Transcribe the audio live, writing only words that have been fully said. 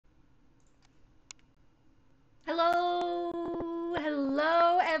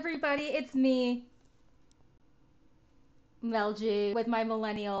everybody, it's me, Melgy, with my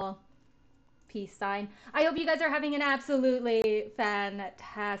millennial peace sign. I hope you guys are having an absolutely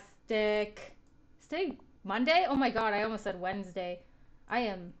fantastic... Is today Monday? Oh my god, I almost said Wednesday. I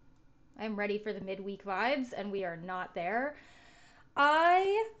am ready for the midweek vibes, and we are not there.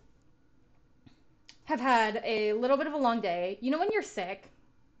 I have had a little bit of a long day. You know when you're sick,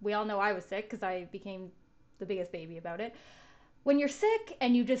 we all know I was sick because I became the biggest baby about it. When you're sick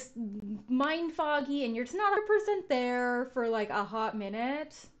and you just mind foggy and you're just not 100% there for like a hot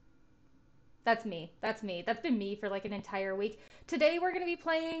minute. That's me. That's me. That's been me for like an entire week. Today we're going to be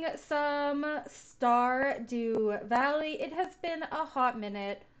playing some Stardew Valley. It has been a hot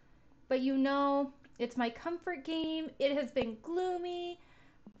minute, but you know, it's my comfort game. It has been gloomy,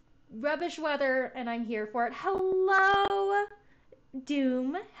 rubbish weather, and I'm here for it. Hello,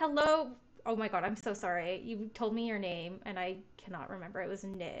 Doom. Hello. Oh my god, I'm so sorry. You told me your name and I cannot remember. It was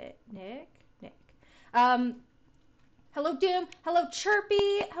Nick. Nick. Um, Hello, Doom. Hello,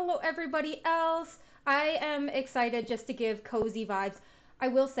 Chirpy. Hello, everybody else. I am excited just to give cozy vibes. I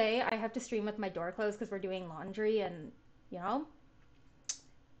will say I have to stream with my door closed because we're doing laundry and, you know,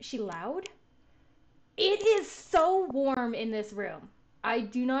 is she loud? It is so warm in this room. I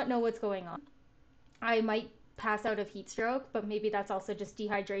do not know what's going on. I might pass out of heat stroke, but maybe that's also just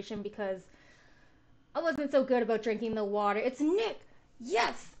dehydration because I wasn't so good about drinking the water. It's Nick.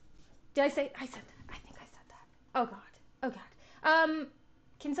 Yes. Did I say? I said that. I think I said that. Oh god. Oh god.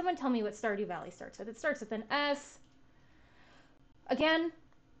 Can someone tell me what Stardew Valley starts with? It starts with an S. Again,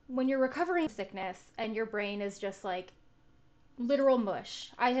 when you're recovering sickness and your brain is just like literal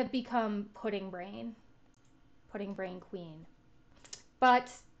mush, I have become pudding brain queen. But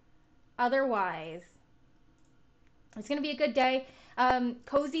otherwise, it's gonna be a good day.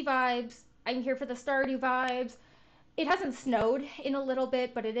 Cozy vibes. I'm here for the Stardew vibes. It hasn't snowed in a little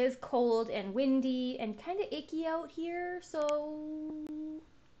bit, but it is cold and windy and kind of icky out here, so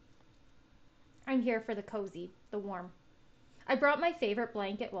I'm here for the cozy, the warm. I brought my favorite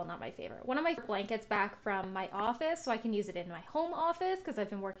blanket, well, not my favorite, one of my blankets back from my office so I can use it in my home office because I've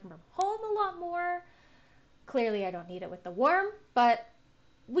been working from home a lot more. Clearly, I don't need it with the warm, but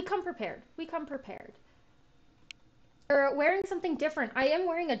we come prepared. We come prepared. We're wearing something different. I am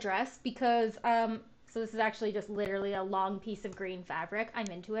wearing a dress because so this is actually just literally a long piece of green fabric. I'm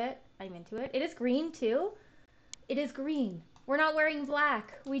into it. I'm into it. It is green too. It is green. We're not wearing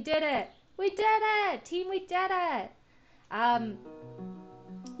black. We did it. We did it. Team, we did it. Um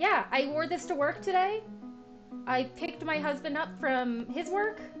yeah, I wore this to work today. I picked my husband up from his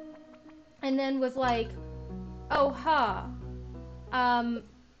work and then was like, "Oh, huh. Um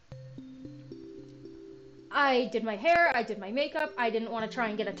I did my hair, I did my makeup. I didn't want to try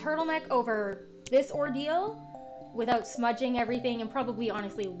and get a turtleneck over this ordeal without smudging everything and probably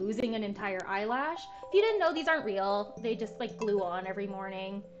honestly losing an entire eyelash. If you didn't know, these aren't real. They just like glue on every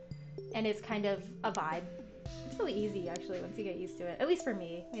morning and it's kind of a vibe. It's really easy actually once you get used to it. At least for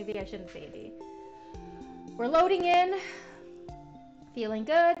me. Maybe I shouldn't say it. We're loading in. Feeling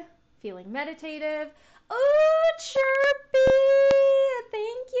good. Feeling meditative. Oh, Chirpy!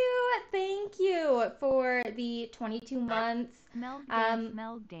 Thank you for the 22 months. Melg dance,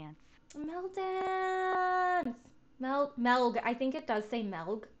 Melg dance. Melg dance. Melg. I think it does say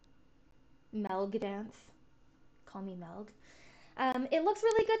Melg. Melg dance. Call me Melg. It looks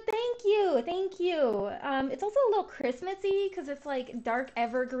really good. Thank you. It's also a little Christmassy because it's like dark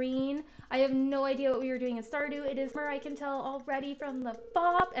evergreen. I have no idea what we were doing in Stardew. It is where I can tell already from the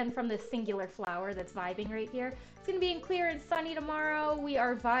bop and from the singular flower that's vibing right here. It's gonna be clear and sunny tomorrow. We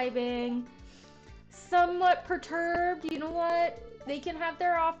are vibing. Somewhat perturbed. You know what? They can have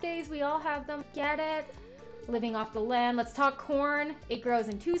their off days. We all have them. Get it? Living off the land. Let's talk corn. It grows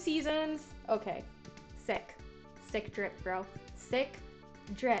in 2 seasons. Okay. Sick. Sick drip, bro. Sick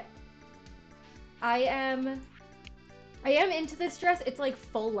drip. I am into this dress. It's like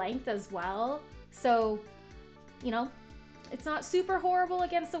full length as well. So, you know, it's not super horrible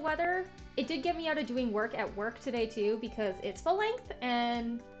against the weather. It did get me out of doing work at work today too because it's full length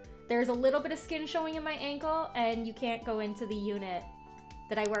and there's a little bit of skin showing in my ankle and you can't go into the unit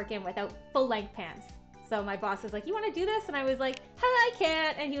that I work in without full length pants. So my boss was like, "You want to do this?" And I was like, "I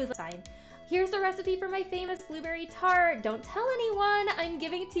can't." And he was like, "Fine. Here's the recipe for my famous blueberry tart. Don't tell anyone. I'm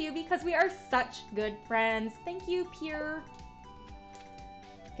giving it to you because we are such good friends." Thank you, Pure.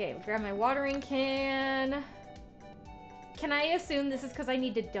 Okay, we'll grab my watering can. Can I assume this is because I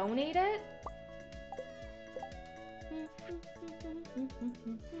need to donate it?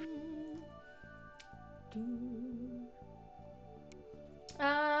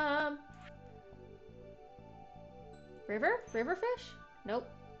 River? Riverfish? Nope.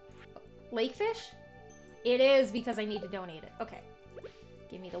 Lakefish? It is because I need to donate it. Okay.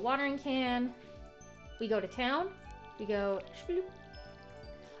 Give me the watering can. We go to town. We go...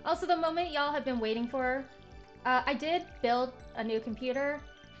 Also, the moment y'all have been waiting for, I did build a new computer.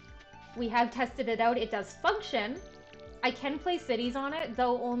 We have tested it out. It does function. I can play cities on it,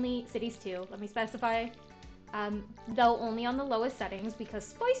 though only... Cities 2, let me specify. Though only on the lowest settings because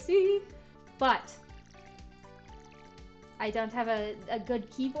spicy. But I don't have a good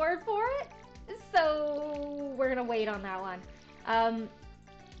keyboard for it, so we're gonna wait on that one.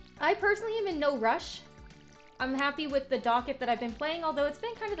 I personally am in no rush. I'm happy with the docket that I've been playing, although it's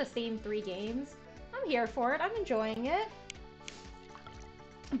been kind of the same 3 games. I'm here for it. I'm enjoying it.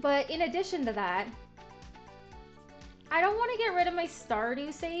 But in addition to that, I don't want to get rid of my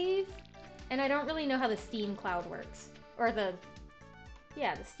Stardew save, and I don't really know how the Steam Cloud works. Or the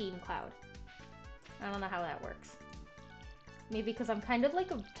Steam Cloud. I don't know how that works. Maybe because I'm kind of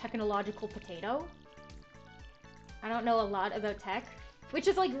like a technological potato. I don't know a lot about tech. Which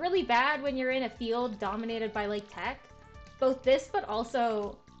is like really bad when you're in a field dominated by like tech. Both this, but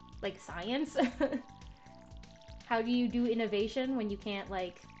also like science. How do you do innovation when you can't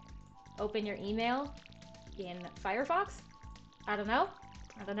like open your email in Firefox? I don't know.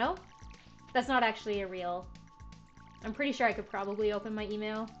 I don't know. That's not actually a real... I'm pretty sure I could probably open my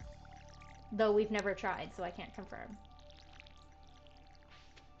email. Though we've never tried, so I can't confirm.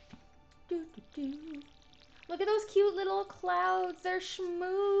 Look at those cute little clouds. They're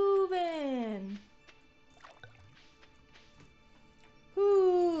schmoovin'.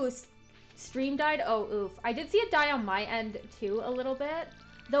 Ooh, stream died. Oh, oof. I did see it die on my end too a little bit.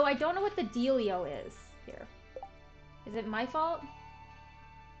 Though I don't know what the dealio is here. Is it my fault?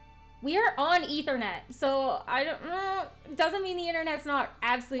 We are on Ethernet, so I don't know. Doesn't mean the internet's not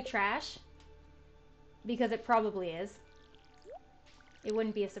absolute trash. Because it probably is. It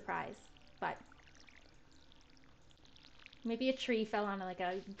wouldn't be a surprise, but... Maybe a tree fell on like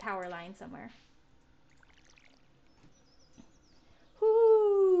a power line somewhere.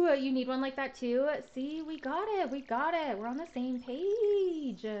 Whoo! You need one like that too? See, we got it. We got it. We're on the same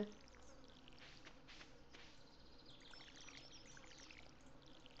page.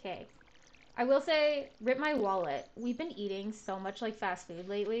 Okay. I will say, rip my wallet. We've been eating so much like fast food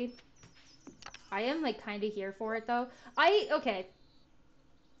lately. I am like kind of here for it though. Okay.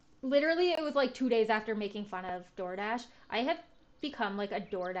 Literally, it was like 2 days after making fun of DoorDash. I have become like a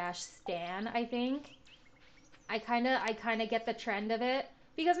DoorDash stan, I think. I kind of get the trend of it.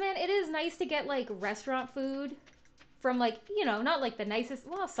 Because, man, it is nice to get, like, restaurant food from, like, you know, not, like, the nicest...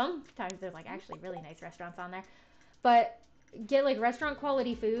 Well, sometimes there's, like, actually really nice restaurants on there. But get, like, restaurant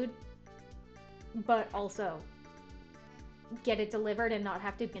quality food, but also get it delivered and not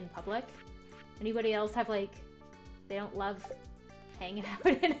have to be in public. Anybody else have, like... They don't love hanging out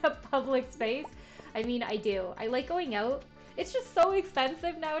in a public space? I mean, I do. I like going out. It's just so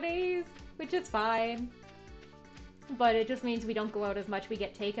expensive nowadays, which is fine. But it just means we don't go out as much. We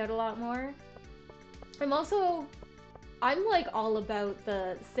get takeout a lot more. I'm like all about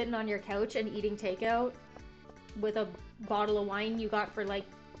the sitting on your couch and eating takeout with a bottle of wine you got for like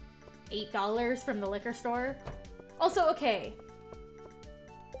 $8 from the liquor store. Also, okay.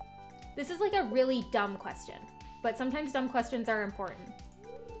 This is like a really dumb question, but sometimes dumb questions are important.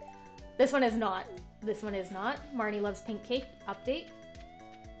 This one is not. This one is not. Marnie loves pink cake update.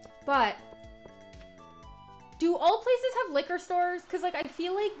 But do all places have liquor stores? Because, like, I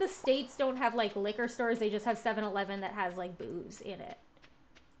feel like the states don't have, like, liquor stores. They just have 7-Eleven that has, like, booze in it.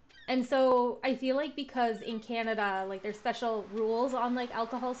 And so I feel like because in Canada, like, there's special rules on, like,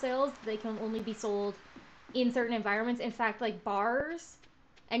 alcohol sales. They can only be sold in certain environments. In fact, like, bars,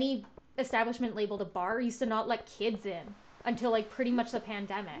 any establishment labeled a bar used to not let kids in until, like, pretty much the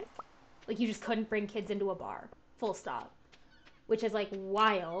pandemic. Like, you just couldn't bring kids into a bar. Full stop. Which is, like,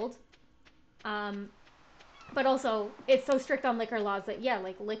 wild. But also, it's so strict on liquor laws that, yeah,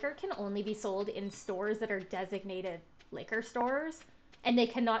 like, liquor can only be sold in stores that are designated liquor stores, and they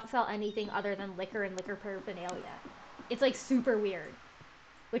cannot sell anything other than liquor and liquor paraphernalia. It's, like, super weird,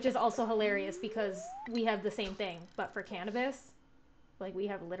 which is also hilarious because we have the same thing, but for cannabis. Like, we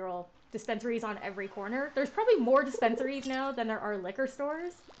have literal dispensaries on every corner. There's probably more dispensaries now than there are liquor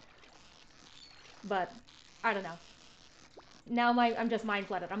stores, but I don't know. Now I'm just mind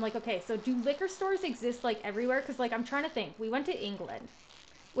flooded. I'm like, okay, so do liquor stores exist like everywhere? Because like I'm trying to think. We went to England,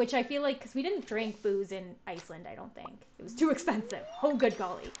 which I feel like because we didn't drink booze in Iceland. I don't think it was too expensive. Oh, good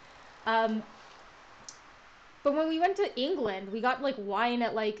golly. But when we went to England, we got like wine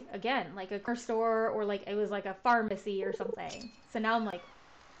at like again like a car store or like it was like a pharmacy or something. So now I'm like,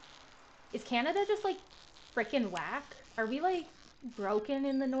 is Canada just like freaking whack? Are we like broken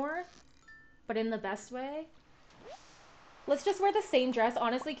in the north? but in the best way. Let's just wear the same dress.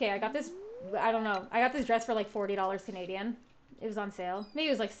 Honestly, Kay, I got this, I don't know. I got this dress for like $40 Canadian. It was on sale. Maybe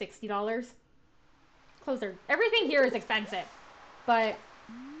it was like $60. Clothes are, everything here is expensive, but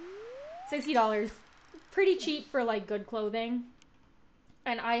 $60. Pretty cheap for like good clothing.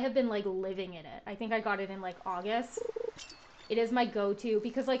 And I have been like living in it. I think I got it in like August. It is my go-to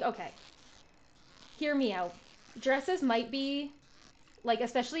because like, okay, hear me out. Dresses might be like,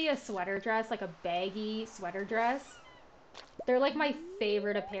 especially a sweater dress, like a baggy sweater dress. They're like my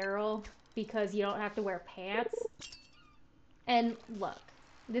favorite apparel because you don't have to wear pants. And look,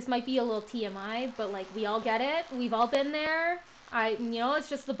 this might be a little TMI, but like we all get it. We've all been there. It's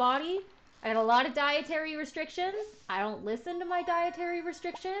just the body. I got a lot of dietary restrictions. I don't listen to my dietary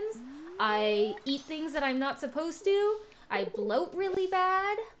restrictions. I eat things that I'm not supposed to. I bloat really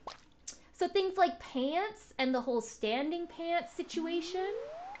bad. So things like pants and the whole standing pants situation,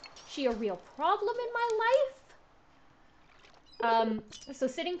 she a real problem in my life. So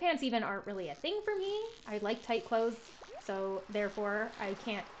sitting pants even aren't really a thing for me. I like tight clothes, so therefore I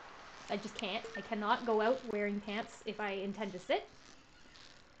just can't. I cannot go out wearing pants if I intend to sit.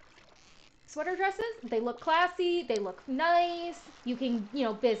 Sweater dresses, they look classy, they look nice. You can,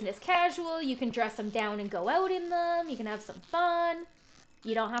 business casual, you can dress them down and go out in them. You can have some fun.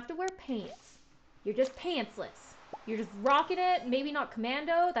 You don't have to wear pants. You're just pantsless. You're just rocking it. Maybe not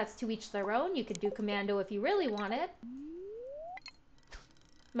commando. That's to each their own. You could do commando if you really want it.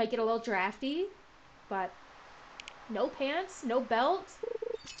 Might get a little drafty, but no pants, no belt.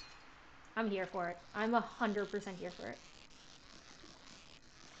 I'm here for it. I'm 100% here for it.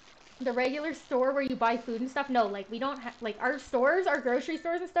 The regular store where you buy food and stuff, no, like we don't have, like our stores, our grocery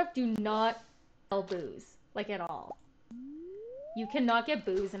stores and stuff do not sell booze, like at all. You cannot get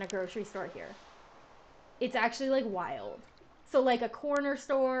booze in a grocery store here. It's actually like wild. So like a corner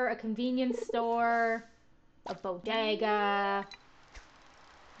store, a convenience store, a bodega,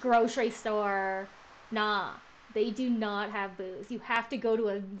 grocery store, nah, they do not have booze. You have to go to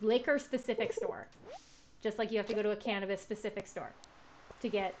a liquor specific store. Just like you have to go to a cannabis specific store to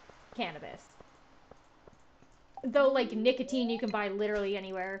get cannabis. Though like nicotine you can buy literally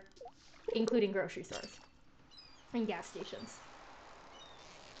anywhere, including grocery stores and gas stations.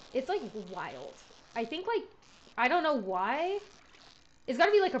 It's like wild. I think like, I don't know why. It's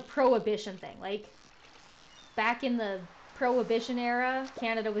gotta be like a prohibition thing. Like back in the prohibition era,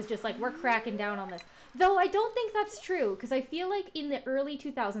 Canada was just like, we're cracking down on this. Though I don't think that's true, because I feel like in the early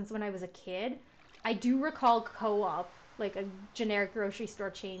 2000s when I was a kid, I do recall Co-op, like a generic grocery store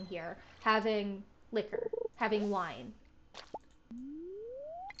chain here, having liquor, having wine.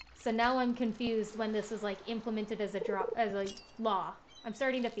 So now I'm confused when this was like implemented as a law. I'm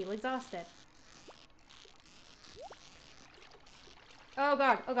starting to feel exhausted. Oh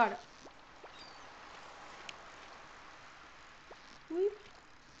god, oh god. Whoop.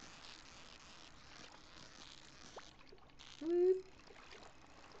 Whoop.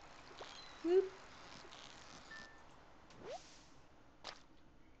 Whoop.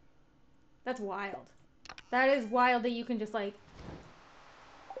 That's wild. That is wild that you can just like,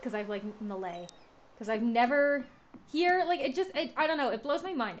 because I've like Malay. Because I've never, here, like I don't know, it blows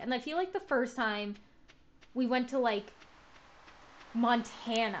my mind. And I feel like the first time we went to like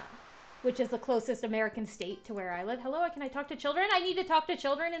Montana, which is the closest American state to where I live. Hello, can I talk to children? I need to talk to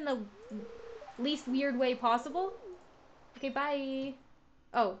children in the least weird way possible. Okay, bye.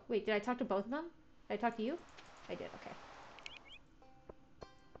 Oh, wait, did I talk to both of them? Did I talk to you? I did, okay.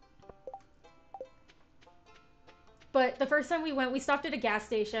 But the first time we went, we stopped at a gas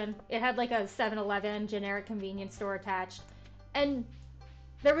station. It had like a 7-Eleven generic convenience store attached. And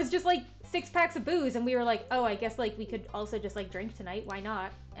there was just like 6 packs of booze. And we were like, oh, I guess like we could also just like drink tonight. Why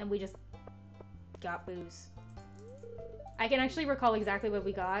not? And we just got booze. I can actually recall exactly what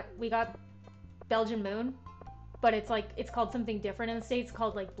we got. We got Belgian Moon. But it's like, it's called something different in the States,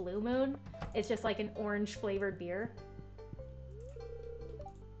 called like Blue Moon. It's just like an orange flavored beer.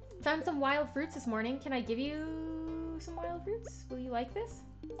 Found some wild fruits this morning. Can I give you some wild fruits? Will you like this?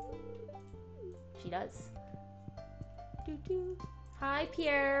 She does. Doo -doo. Hi,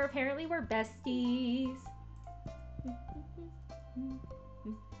 Pierre. Apparently we're besties.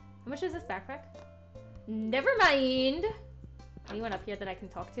 How much is this backpack? Never mind. Anyone up here that I can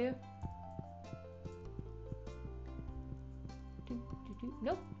talk to?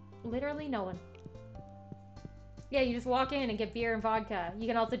 Nope. Literally no one. Yeah, you just walk in and get beer and vodka. You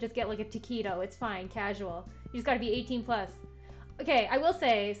can also just get like a taquito. It's fine, casual. You just gotta be 18 plus. Okay, I will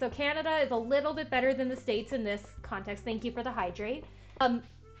say, so Canada is a little bit better than the States in this context. Thank you for the hydrate.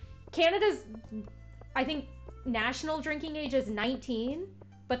 Canada's, I think, national drinking age is 19,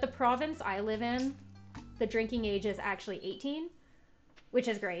 But the province I live in, the drinking age is actually 18, which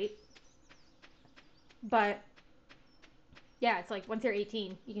is great. But yeah, it's like once you're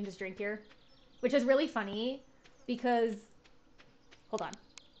 18, you can just drink here, which is really funny because, hold on.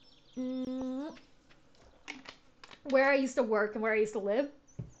 Where I used to work and where I used to live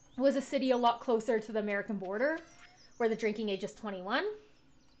was a city a lot closer to the American border where the drinking age is 21.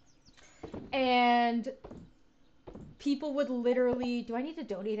 And people would literally, do I need to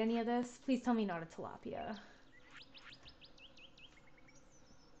donate any of this? Please tell me not a tilapia.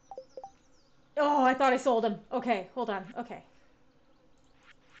 Oh, I thought I sold him. Okay, hold on. Okay.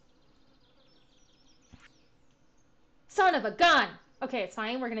 Son of a gun! Okay, it's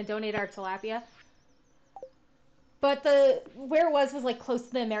fine. We're going to donate our tilapia. But where it was like close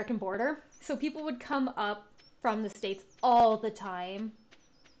to the American border. So people would come up from the States all the time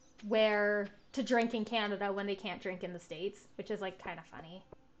to drink in Canada when they can't drink in the States, which is like kind of funny.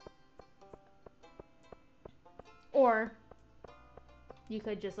 Or you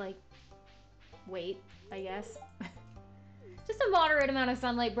could just like wait, I guess. Just a moderate amount of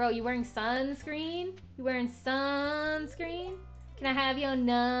sunlight, bro. You wearing sunscreen? You wearing sunscreen? Can I have your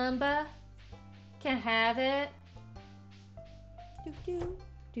number? Can I have it? Do, do,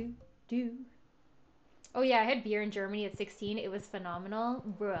 do, do. Oh yeah, I had beer in Germany at 16. It was phenomenal.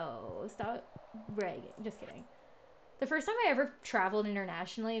 Bro, stop bragging. Just kidding. The first time I ever traveled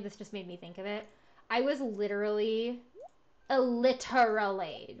internationally, this just made me think of it. I was literally, wow,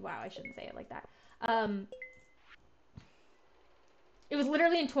 I shouldn't say it like that. It was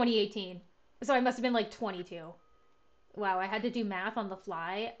literally in 2018. So I must have been like 22. Wow, I had to do math on the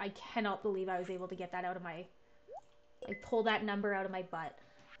fly. I cannot believe I was able to get that out of I pulled that number out of my butt.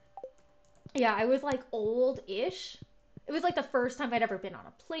 Yeah, I was like old-ish. It was like the first time I'd ever been on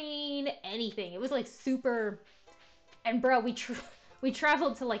a plane, anything. It was like super. And bro, we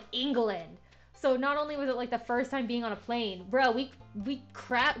traveled to like England. So not only was it like the first time being on a plane, bro, we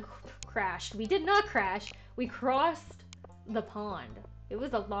crashed. We did not crash. We crossed the pond. It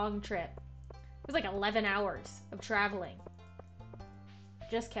was a long trip. It was like 11 hours of traveling.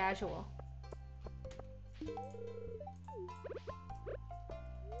 Just casual.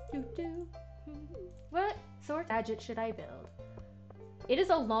 What sort of gadget should I build? It is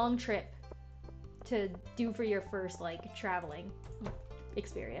a long trip to do for your first like traveling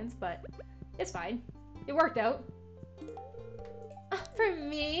experience, but it's fine. It worked out. For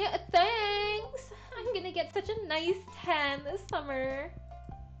me, thanks. I'm gonna get such a nice tan this summer.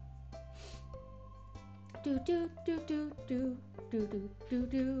 Do do do do do do do do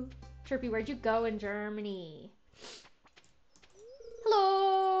do. Chirpy, where'd you go in Germany?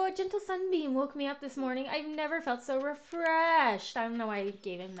 Hello, a gentle sunbeam woke me up this morning. I've never felt so refreshed. I don't know why I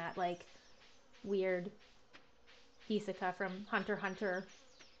gave him that like weird Hisoka from Hunter x Hunter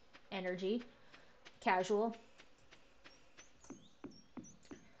energy. Casual.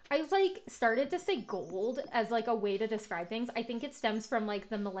 I like started to say gold as like a way to describe things. I think it stems from like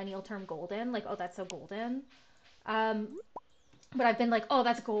the millennial term golden, like, oh, that's so golden. But I've been like, oh,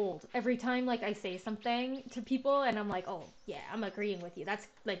 that's gold every time like I say something to people, and I'm like, oh yeah, I'm agreeing with you. That's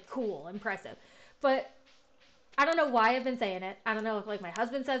like cool, impressive. But I don't know why I've been saying it. I don't know if like my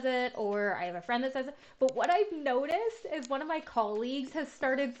husband says it or I have a friend that says it. But what I've noticed is one of my colleagues has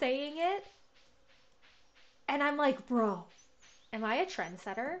started saying it, and I'm like, bro, am I a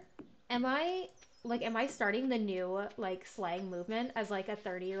trendsetter? Am I starting the new like slang movement as like a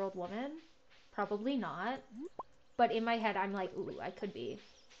 30-year-old woman? Probably not. But in my head, I'm like, ooh, I could be.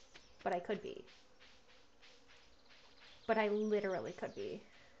 But I could be. But I literally could be.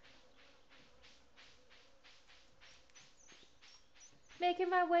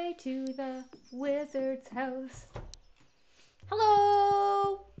 Making my way to the wizard's house.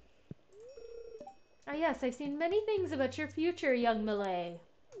 Hello! Ah yes, I've seen many things about your future, young Malay.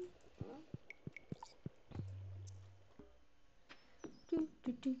 Do,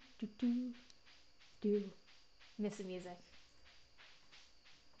 do, do, do, do, do. Miss the music.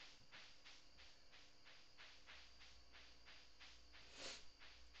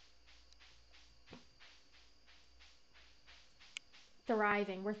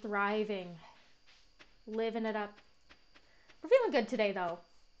 Thriving. We're thriving. Living it up. We're feeling good today, though.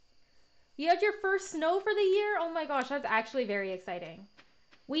 You had your first snow for the year? Oh my gosh, that's actually very exciting.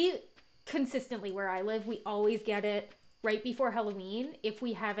 We consistently, where I live, we always get it right before Halloween if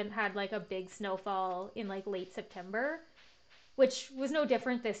we haven't had like a big snowfall in like late September, which was no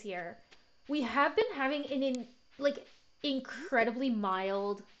different this year. We have been having like incredibly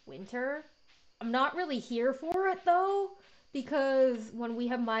mild winter. I'm not really here for it though, because when we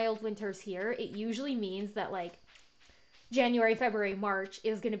have mild winters here, it usually means that like January, February, March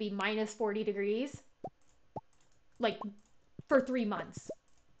is going to be minus 40 degrees, like, for 3 months.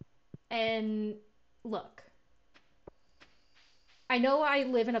 And look, I know I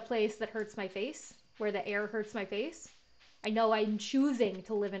live in a place that hurts my face, where the air hurts my face. I know I'm choosing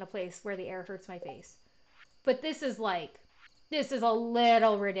to live in a place where the air hurts my face. But this is a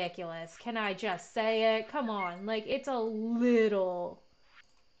little ridiculous. Can I just say it? Come on. Like, it's a little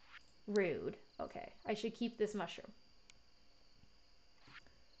rude. Okay, I should keep this mushroom.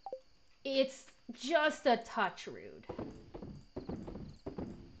 It's just a touch rude.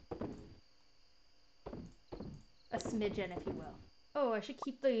 A smidgen, if you will. Oh, I should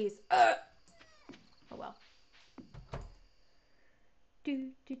keep these. Oh well.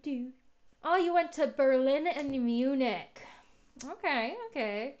 Do. Oh, you went to Berlin and Munich. Okay,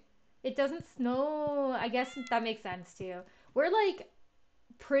 okay. It doesn't snow. I guess that makes sense too. We're like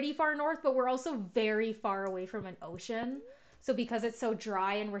pretty far north, but we're also very far away from an ocean. So because it's so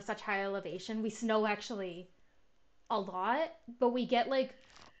dry and we're such high elevation, we snow actually a lot, but we get like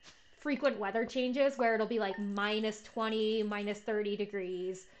frequent weather changes where it'll be like minus 20, minus 30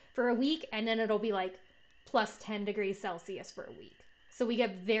 degrees for a week, and then it'll be like plus 10 degrees Celsius for a week. So we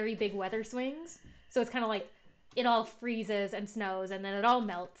get very big weather swings. So it's kind of like it all freezes and snows and then it all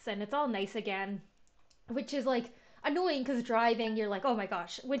melts and it's all nice again, which is like annoying because driving, you're like, oh my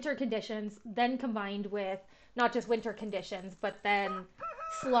gosh, winter conditions, then combined with not just winter conditions, but then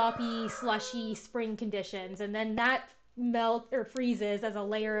sloppy, slushy spring conditions, and then that melt or freezes as a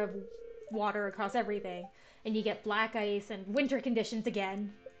layer of water across everything, and you get black ice and winter conditions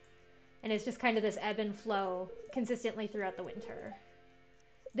again, and it's just kind of this ebb and flow consistently throughout the winter.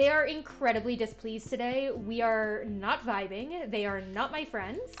 They are incredibly displeased today. We are not vibing. They are not my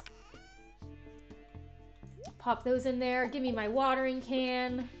friends. Pop those in there. Give me my watering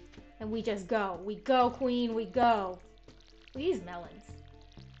can. And we just go. We go, queen. We go. Look at these melons.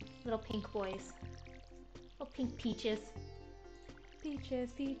 Little pink boys. Little pink peaches.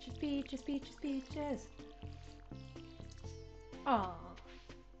 Peaches, peaches, peaches, peaches, peaches. Aww.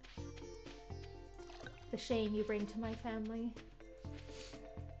 The shame you bring to my family.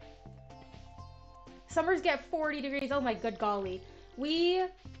 Summers get 40 degrees. Oh my good golly. We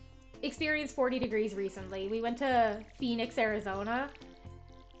experienced 40 degrees recently. We went to Phoenix, Arizona.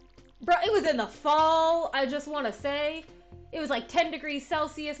 Bro, it was in the fall. I just want to say. It was like 10 degrees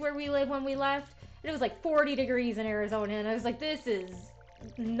Celsius where we live when we left. And it was like 40 degrees in Arizona. And I was like, this is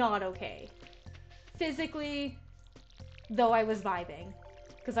not okay. Physically, though I was vibing.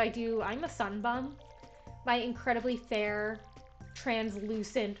 Because I'm a sun bum. My incredibly fair,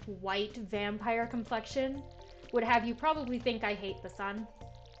 translucent, white vampire complexion would have you probably think I hate the sun.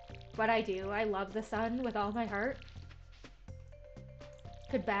 But I do. I love the sun with all my heart.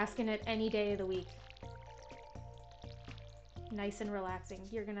 Could bask in it any day of the week. Nice and relaxing.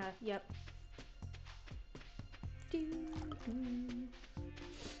 You're gonna, yep.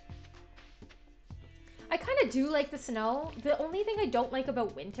 I kind of do like the snow. The only thing I don't like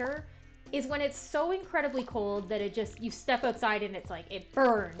about winter is when it's so incredibly cold that it just, you step outside and it's like, it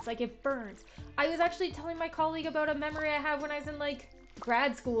burns. Like, it burns. I was actually telling my colleague about a memory I have when I was in, like,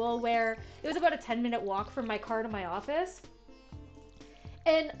 grad school where it was about a 10-minute walk from my car to my office.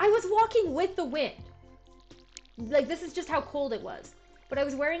 And I was walking with the wind. Like, this is just how cold it was. But I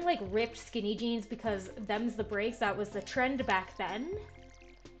was wearing, like, ripped skinny jeans because them's the breaks. That was the trend back then.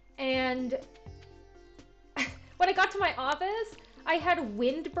 And when I got to my office, I had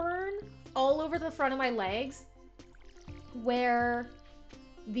wind burn all over the front of my legs where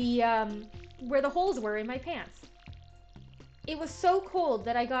the holes were in my pants. It was so cold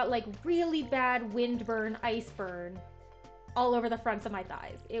that I got like really bad wind burn, ice burn all over the fronts of my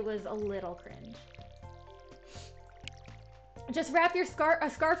thighs. It was a little cringe. Just wrap a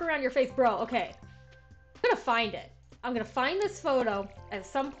scarf around your face, bro. Okay. I'm gonna find it. I'm gonna find this photo at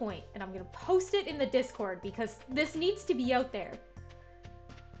some point and I'm gonna post it in the Discord because this needs to be out there.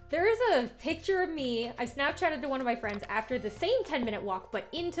 There is a picture of me, I Snapchatted to one of my friends after the same 10-minute walk, but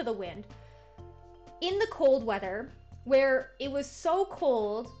into the wind, in the cold weather, where it was so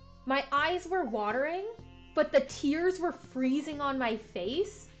cold, my eyes were watering, but the tears were freezing on my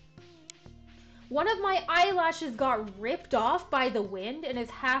face. One of my eyelashes got ripped off by the wind and is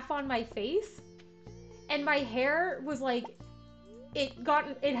half on my face. And my hair was like, it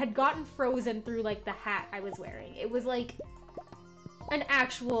had gotten frozen through like the hat I was wearing. It was like an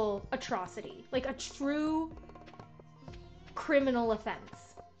actual atrocity, like a true criminal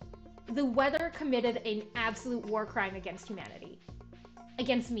offense. The weather committed an absolute war crime against humanity.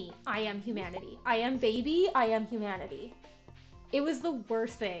 Against me. I am humanity. I am baby. I am humanity. It was the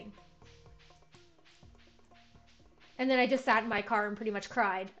worst thing. And then I just sat in my car and pretty much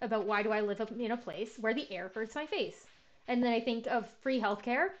cried about why do I live in a place where the air hurts my face. And then I think of free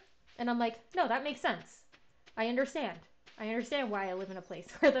healthcare, and I'm like, no, that makes sense. I understand. I understand why I live in a place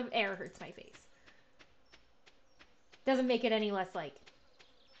where the air hurts my face. Doesn't make it any less, like,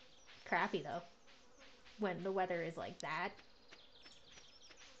 crappy, though, when the weather is like that.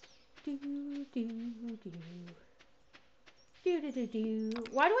 Do, do, do. Do, do, do, do.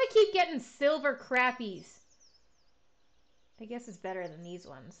 Why do I keep getting silver crappies? I guess it's better than these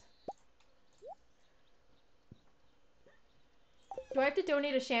ones. Do I have to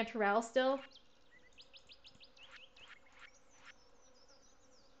donate a chanterelle still?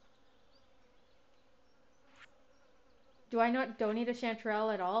 Do I not donate a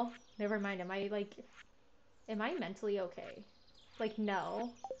chanterelle at all? Never mind, am I mentally okay? Like,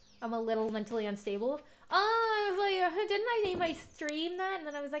 no. I'm a little mentally unstable. Oh, I was like, didn't I name my stream that? And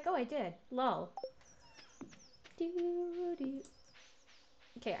then I was like, oh, I did. Lol.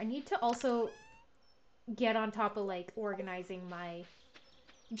 Okay, I need to also get on top of, like, organizing my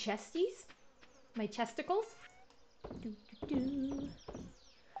chesties. My chesticles.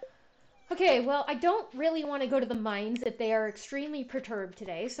 Okay, well, I don't really want to go to the mines if they are extremely perturbed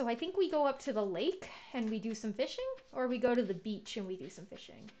today, so I think we go up to the lake and we do some fishing, or we go to the beach and we do some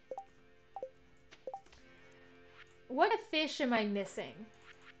fishing. What fish am I missing?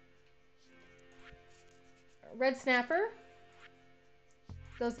 Red snapper.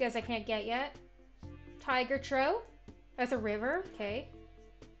 Those guys I can't get yet. Tiger trout. That's a river, okay.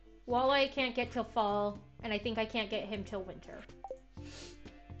 Walleye I can't get till fall, and I think I can't get him till winter.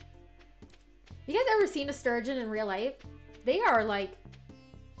 You guys ever seen a sturgeon in real life? They are like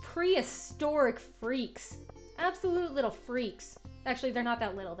prehistoric freaks. Absolute little freaks. Actually, they're not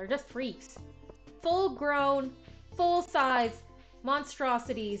that little. They're just freaks. Full grown, full size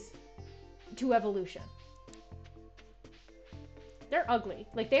monstrosities to evolution. They're ugly.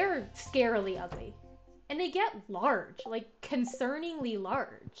 Like, they're scarily ugly. And they get large. Like, concerningly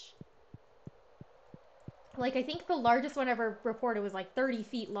large. Like, I think the largest one ever reported was like 30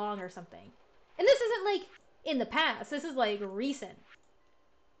 feet long or something. And this isn't like in the past. This is like recent.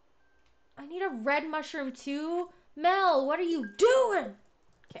 I need a red mushroom too. Mel, what are you doing?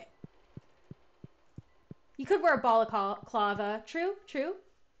 Okay. You could wear a balaclava. True.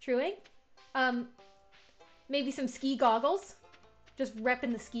 Truing. Maybe some ski goggles. Just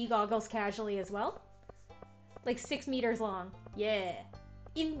repping the ski goggles casually as well. Like 6 meters long. Yeah.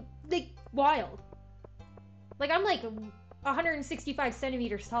 In the wild. Like, I'm like 165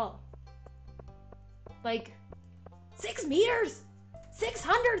 centimeters tall. Like, 6 meters?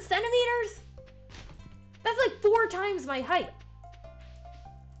 600 centimeters? That's like 4 times my height.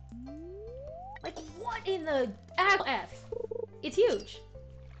 Like, what in the F? It's huge.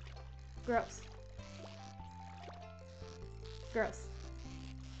 Gross. Gross.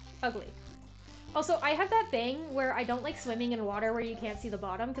 Ugly. Also, I have that thing where I don't like swimming in water where you can't see the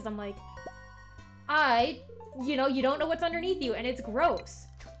bottom, because I'm like, you don't know what's underneath you, and it's gross.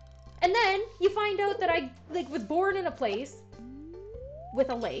 And then you find out that I, like, was born in a place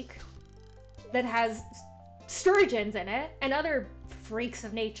with a lake that has sturgeons in it and other freaks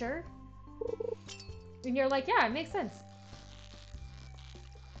of nature. And you're like, yeah, it makes sense.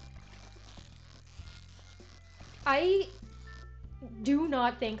 I do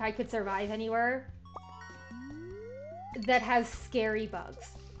not think I could survive anywhere that has scary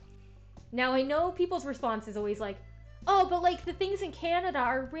bugs. Now, I know people's response is always like, oh, but like the things in Canada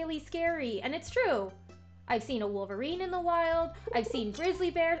are really scary. And it's true. I've seen a wolverine in the wild. I've seen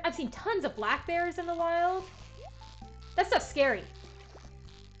grizzly bears. I've seen tons of black bears in the wild. That stuff's scary.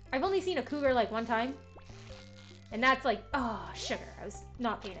 I've only seen a cougar like one time. And that's like, oh, sugar. I was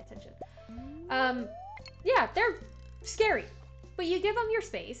not paying attention. Yeah, they're scary. But you give them your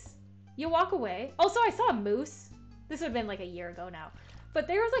space. You walk away. Also, I saw a moose. This would have been like a year ago now. But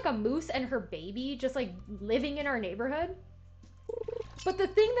there was like a moose and her baby just like living in our neighborhood. But the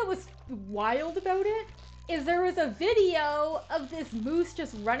thing that was wild about it is there was a video of this moose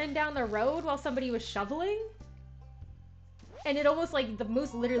just running down the road while somebody was shoveling. And it almost like the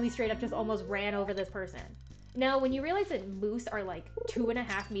moose literally straight up just almost ran over this person. Now, when you realize that moose are like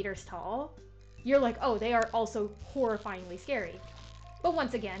 2.5 meters tall, you're like, oh, they are also horrifyingly scary. But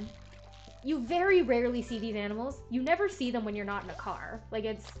once again, you very rarely see these animals. You never see them when you're not in a car. Like,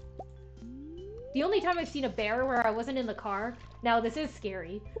 it's... The only time I've seen a bear where I wasn't in the car, now this is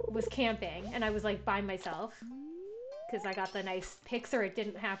scary, was camping, and I was like by myself. Because I got the nice pics, or it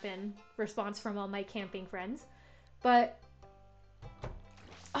didn't happen response from all my camping friends. But...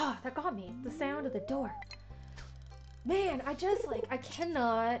 oh, that got me. The sound of the door. Man, I just like, I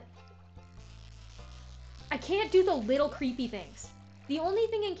cannot... I can't do the little creepy things. The only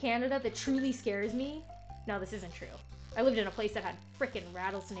thing in Canada that truly scares me... No, this isn't true. I lived in a place that had frickin'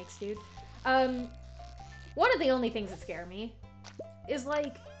 rattlesnakes, dude. One of the only things that scare me is,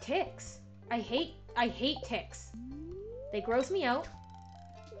 like, ticks. I hate ticks. They gross me out.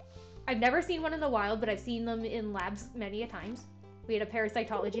 I've never seen one in the wild, but I've seen them in labs many a times. We had a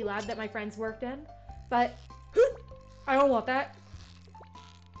parasitology lab that my friends worked in, but I don't want that.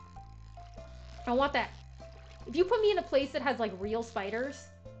 I don't want that. If you put me in a place that has, like, real spiders,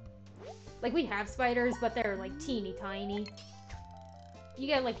 like, we have spiders, but they're, like, teeny tiny. You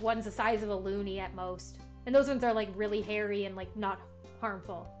get, like, ones the size of a loony at most. And those ones are, like, really hairy and, like, not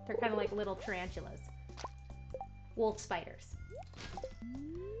harmful. They're kind of like little tarantulas. Wolf spiders.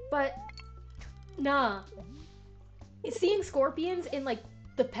 But, nah. Seeing scorpions in, like,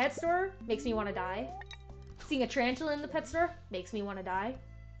 the pet store makes me want to die. Seeing a tarantula in the pet store makes me want to die.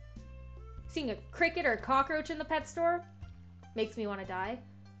 Seeing a cricket or a cockroach in the pet store makes me want to die.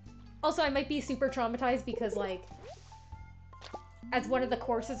 Also, I might be super traumatized because, like, as one of the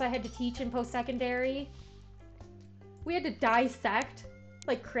courses I had to teach in post-secondary, we had to dissect,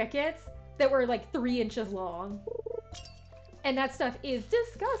 like, crickets that were, like, 3 inches long. And that stuff is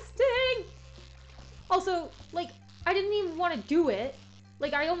disgusting! Also, like, I didn't even want to do it.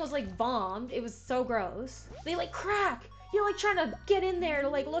 Like, I almost, like, bombed. It was so gross. They, like, crack! You're, like, trying to get in there to,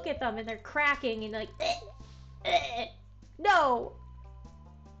 like, look at them, and they're cracking, and, like, no!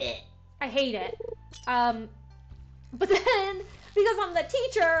 I hate it. But then, because I'm the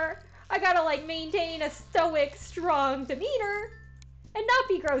teacher, I gotta, like, maintain a stoic, strong demeanor and not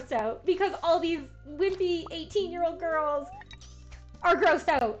be grossed out because all these wimpy 18-year-old girls are grossed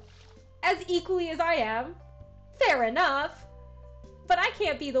out as equally as I am. Fair enough. But I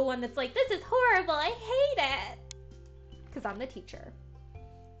can't be the one that's like, this is horrible, I hate it. Because I'm the teacher.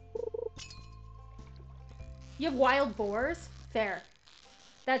 You have wild boars? Fair.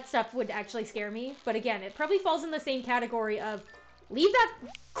 That stuff would actually scare me. But again, it probably falls in the same category of leave that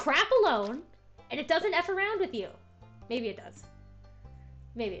crap alone and it doesn't F around with you. Maybe it does.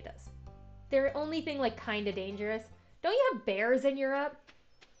 Maybe it does. They're the only thing, like, kind of dangerous. Don't you have bears in Europe?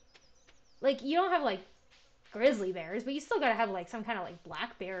 Like, you don't have, like, grizzly bears, but you still gotta have, like, some kind of, like,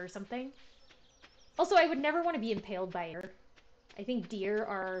 black bear or something. Also, I would never want to be impaled by a deer. I think deer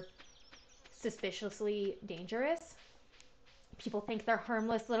are suspiciously dangerous. People think they're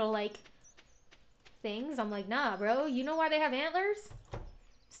harmless little, like, things. I'm like, nah, bro. You know why they have antlers?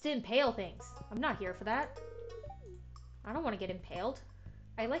 Just to impale things. I'm not here for that. I don't want to get impaled.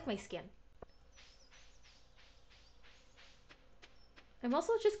 I like my skin. I'm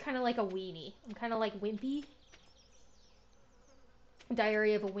also just kind of like a weenie. I'm kind of like wimpy.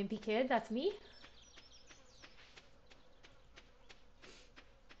 Diary of a Wimpy Kid. That's me.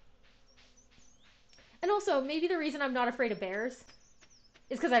 And also, maybe the reason I'm not afraid of bears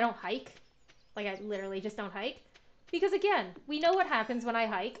is because I don't hike. Like, I literally just don't hike. Because again, we know what happens when I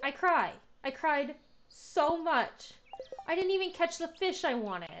hike. I cry. I cried so much. I didn't even catch the fish I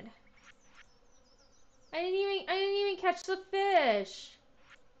wanted. I didn't even catch the fish.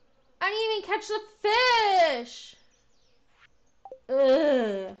 I didn't even catch the fish.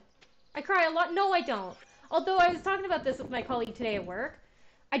 Ugh. I cry a lot. No, I don't. Although I was talking about this with my colleague today at work.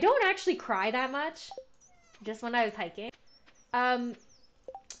 I don't actually cry that much. Just when I was hiking. And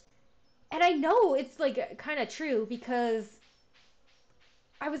I know it's, like, kind of true because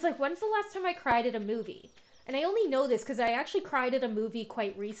I was like, when's the last time I cried at a movie? And I only know this because I actually cried at a movie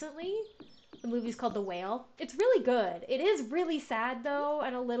quite recently. The movie's called The Whale. It's really good. It is really sad, though,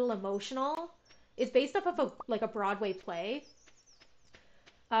 and a little emotional. It's based off of a Broadway play,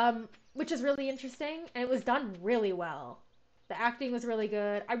 which is really interesting, and it was done really well. The acting was really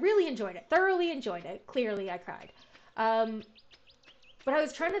good. I really enjoyed it. Thoroughly enjoyed it. Clearly, I cried. But I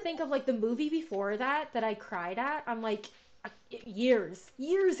was trying to think of, like, the movie before that I cried at. I'm like, years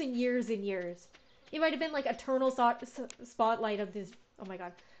and years and years. It might have been, like, Spotlight of this, oh my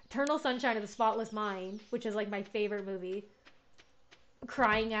god. Eternal Sunshine of the Spotless Mind, which is, like, my favorite movie.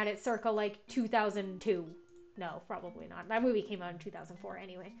 Crying at it circa, like, 2002. No, probably not. That movie came out in 2004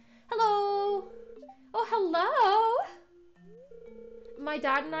 anyway. Hello! Oh, hello! My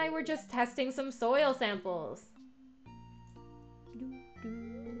dad and I were just testing some soil samples.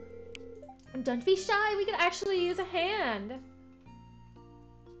 Don't be shy, we could actually use a hand.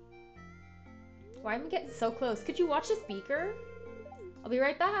 Why am I getting so close? Could you watch this beaker? I'll be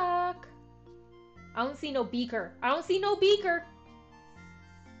right back. I don't see no beaker. I don't see no beaker.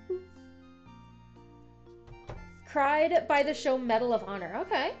 Cried by the show Medal of Honor.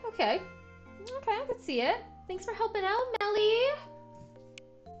 Okay, okay. Okay, I can see it. Thanks for helping out, Melly.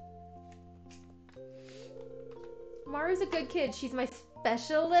 Maru's a good kid. She's my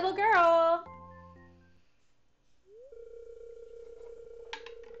special little girl.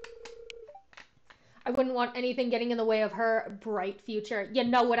 I wouldn't want anything getting in the way of her bright future. You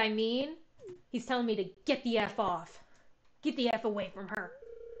know what I mean? He's telling me to get the F off. Get the F away from her.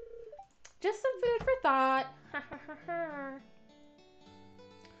 Just some food for thought. Ha ha ha ha.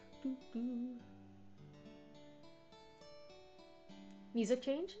 Music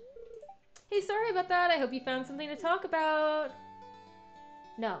change? Hey, sorry about that. I hope you found something to talk about.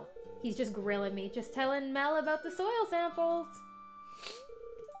 No, he's just grilling me. Just telling Mel about the soil samples.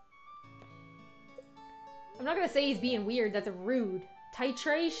 I'm not gonna say he's being weird. That's rude.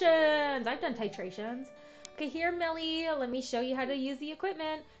 Titrations. I've done titrations. Okay, here, Melly. Let me show you how to use the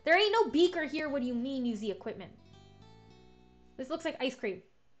equipment. There ain't no beaker here. What do you mean use the equipment? This looks like ice cream.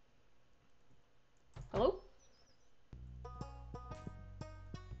 Hello?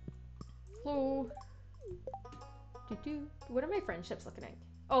 Hello? What are my friendships looking like?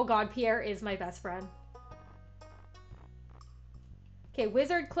 Oh god, Pierre is my best friend. Okay,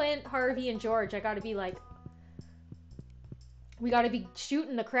 Wizard, Clint, Harvey, and George. I gotta be like... We gotta be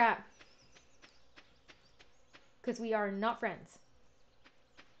shooting the crap. Because we are not friends.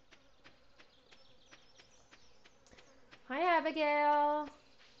 Hi, Abigail.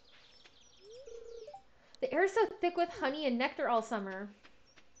 The air's so thick with honey and nectar all summer.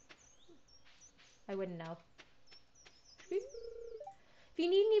 I wouldn't know. If you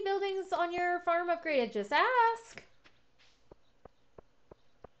need any buildings on your farm upgraded, just ask.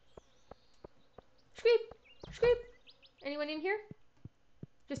 Screep, screep. Anyone in here?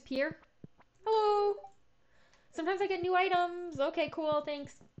 Just Pierre? Hello. Sometimes I get new items. Okay, cool,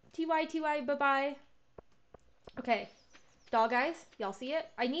 thanks. TY, bye-bye. Okay, dog eyes, y'all see it?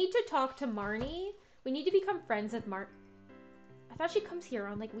 I need to talk to Marnie. We need to become friends with I thought she comes here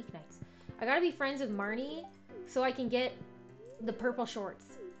on, like, weeknights. I gotta be friends with Marnie so I can get the purple shorts.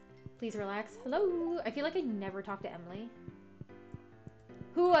 Please relax. Hello? I feel like I never talked to Emily.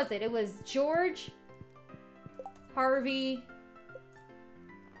 Who was it? It was George, Harvey,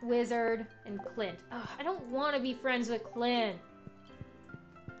 Wizard, and Clint. Ugh, I don't want to be friends with Clint.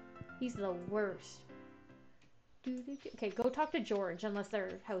 He's the worst. Okay, go talk to George unless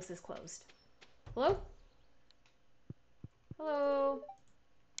their house is closed. Hello? Hello?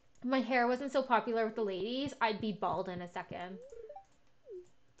 If my hair wasn't so popular with the ladies, I'd be bald in a second.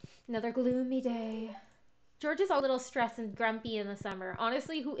 Another gloomy day. George is a little stressed and grumpy in the summer.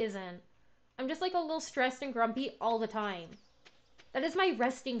 Honestly, who isn't? I'm just like a little stressed and grumpy all the time. That is my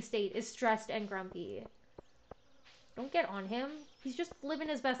resting state, is stressed and grumpy. Don't get on him. He's just living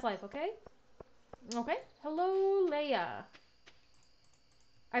his best life, okay? Okay. Hello, Leia.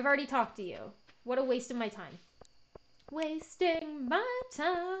 I've already talked to you. What a waste of my time. Wasting my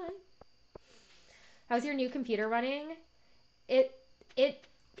time. How's your new computer running? It's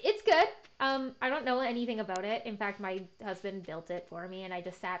good. I don't know anything about it. In fact, my husband built it for me and I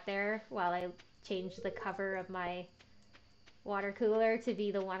just sat there while I changed the cover of my water cooler to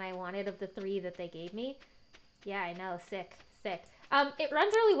be the one I wanted of the 3 that they gave me. Yeah, I know. Sick. It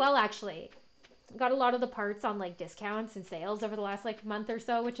runs really well, actually. Got a lot of the parts on, like, discounts and sales over the last, like, month or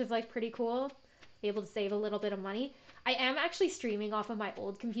so, which is, like, pretty cool. Be able to save a little bit of money. I am actually streaming off of my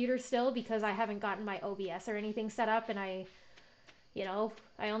old computer still because I haven't gotten my OBS or anything set up, and I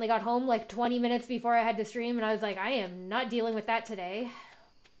only got home, like, 20 minutes before I had to stream, and I was like, I am not dealing with that today.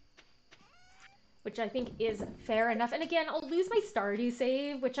 Which I think is fair enough. And again, I'll lose my Stardew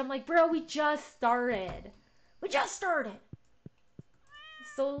save, which I'm like, bro, we just started.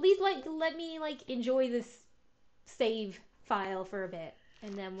 So at least, like, let me, like, enjoy this save file for a bit.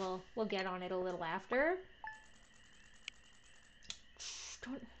 And then we'll get on it a little after.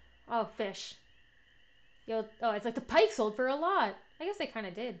 Oh, fish. Oh, it's like the pike sold for a lot. I guess they kind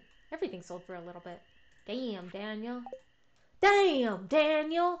of did. Everything sold for a little bit. Damn, Daniel.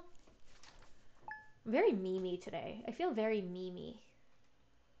 I'm very memey today. I feel very memey.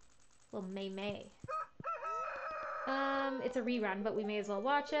 Little May. It's a rerun, but we may as well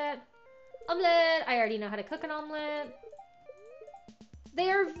watch it. Omelette! I already know how to cook an omelette. They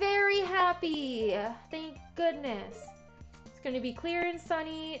are very happy. Thank goodness. It's going to be clear and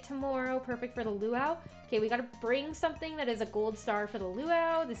sunny tomorrow. Perfect for the luau. Okay, we got to bring something that is a gold star for the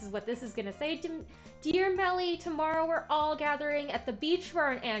luau. This is what this is going to say. Dear Melly, tomorrow we're all gathering at the beach for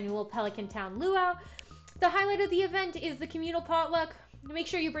our annual Pelican Town luau. The highlight of the event is the communal potluck. Make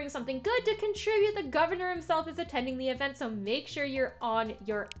sure you bring something good to contribute. The governor himself is attending the event, so make sure you're on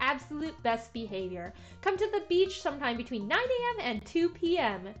your absolute best behavior. Come to the beach sometime between 9 a.m. and 2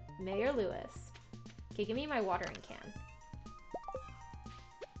 p.m. Mayor Lewis. Okay, give me my watering can.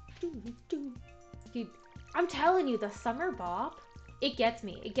 Dude, I'm telling you, the summer bop, it gets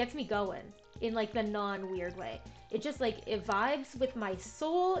me. It gets me going in like the non-weird way. It just like, it vibes with my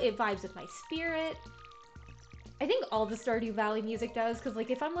soul, it vibes with my spirit. I think all the Stardew Valley music does, because like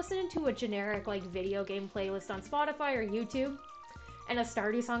if I'm listening to a generic like video game playlist on Spotify or YouTube, and a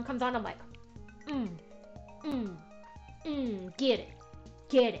Stardew song comes on, I'm like, mm, get it,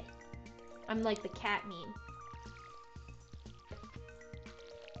 get it. I'm like the cat meme.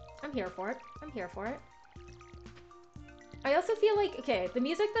 I'm here for it. I'm here for it. I also feel like, okay, the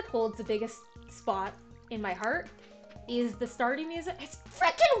music that holds the biggest spot in my heart is the Stardew music. It's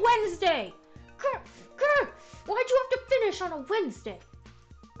frickin' Wednesday! Grr! Why'd you have to finish on a Wednesday?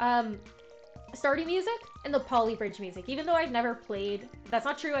 Stardew music and the Polybridge music. Even though I've never played, that's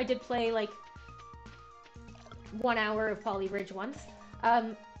not true, I did play like 1 hour of Polybridge once.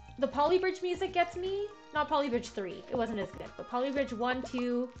 The Polybridge music gets me. Not Polybridge 3, it wasn't as good, but Polybridge 1,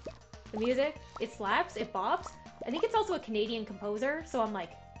 2, the music, it slaps, it bops. I think it's also a Canadian composer, so I'm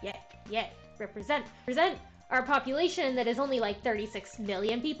like, yeah, represent our population that is only like 36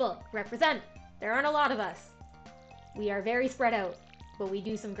 million people. Represent. There aren't a lot of us. We are very spread out, but we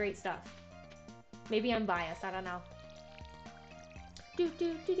do some great stuff. Maybe I'm biased, I don't know.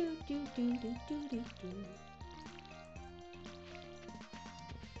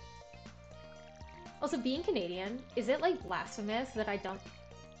 Also, being Canadian, is it like blasphemous that I don't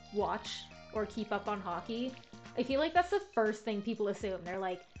watch or keep up on hockey? I feel like that's the first thing people assume. They're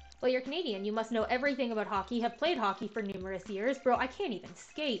like, well, you're Canadian, you must know everything about hockey, have played hockey for numerous years. Bro, I can't even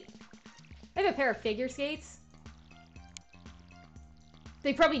skate. I have a pair of figure skates.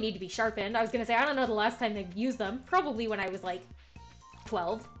 They probably need to be sharpened. I was gonna say, I don't know the last time I used them. Probably when I was like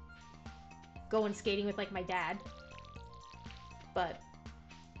 12. Going skating with like my dad. But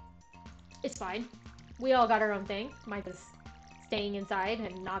it's fine. We all got our own thing. Mine was staying inside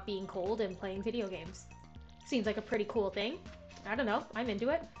and not being cold and playing video games. Seems like a pretty cool thing. I don't know. I'm into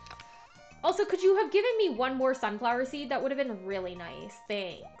it. Also, could you have given me one more sunflower seed? That would have been really nice.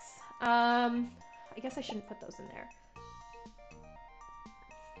 Thanks. I guess I shouldn't put those in there.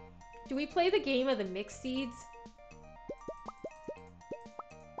 Do we play the game of the mixed seeds?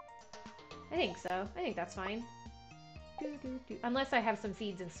 I think so. I think that's fine. Unless I have some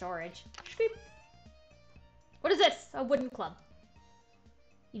seeds in storage. Beep. What is this? A wooden club.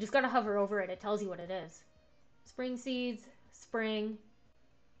 You just gotta hover over it. It tells you what it is. Spring seeds. Spring.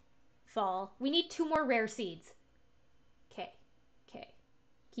 Fall. We need 2 more rare seeds. Okay.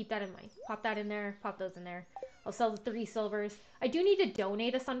 Keep that in mind. Pop that in there. Pop those in there. I'll sell the 3 silvers. I do need to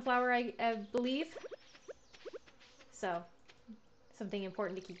donate a sunflower, I believe. So, something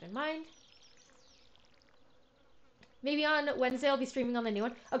important to keep in mind. Maybe on Wednesday I'll be streaming on the new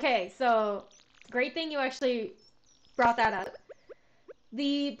one. Okay, so, great thing you actually brought that up.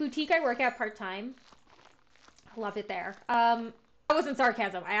 The boutique I work at part-time, love it there. That wasn't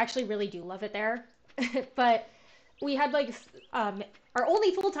sarcasm. I actually really do love it there. But we had like our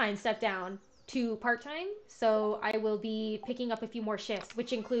only full-time step down to part-time, so I will be picking up a few more shifts,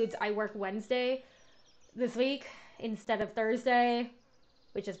 which includes I work Wednesday this week instead of Thursday,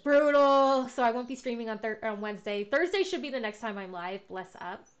 which is brutal. So I won't be streaming on Wednesday. Thursday should be the next time I'm live. Bless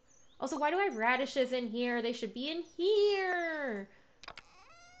up. Also, why do I have radishes in here? They should be in here.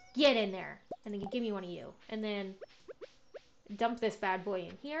 Get in there. And then give me one of you. And then dump this bad boy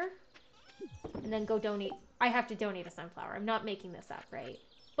in here. And then go donate. I have to donate a sunflower. I'm not making this up, right?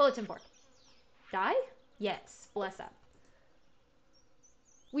 Bulletin board. Die? Yes. Bless up.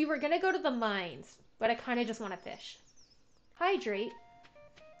 We were gonna go to the mines, but I kind of just want to fish. Hydrate.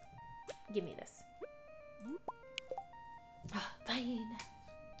 Give me this. Ah, fine.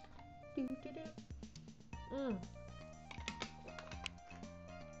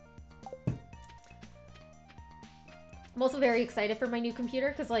 I'm also very excited for my new computer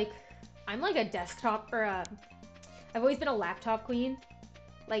because, like, I'm like a desktop or I've always been a laptop queen.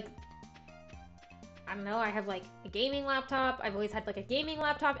 Like, I don't know, I have like a gaming laptop. I've always had like a gaming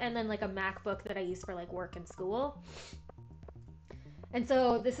laptop and then like a MacBook that I use for like work and school. And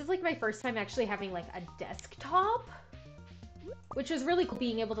so this is like my first time actually having like a desktop, which was really cool,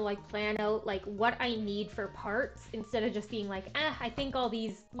 being able to like plan out like what I need for parts instead of just being like, I think all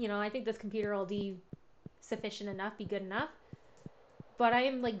these, you know, I think this computer will be sufficient enough, be good enough. But I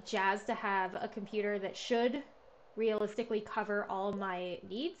am like jazzed to have a computer that should realistically cover all my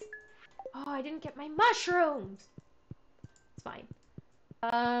needs. Oh, I didn't get my mushrooms. It's fine.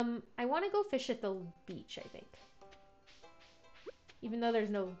 I want to go fish at the beach, I think. Even though there's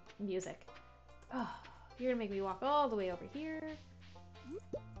no music. Oh, you're gonna make me walk all the way over here.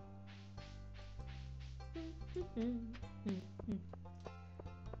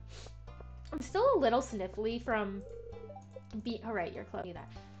 I'm still a little sniffly from all right, you're close to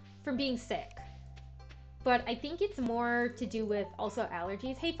that. From being sick. But I think it's more to do with also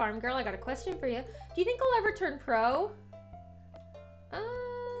allergies. Hey, farm girl, I got a question for you. Do you think I'll ever turn pro?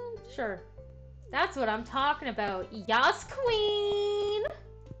 Sure. That's what I'm talking about. Yas, queen!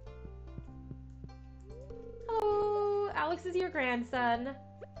 Hello, Alex is your grandson.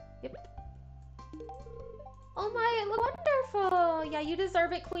 Yep. Oh my, it looks wonderful. Yeah, you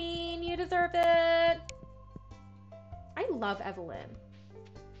deserve it, queen. You deserve it. I love Evelyn.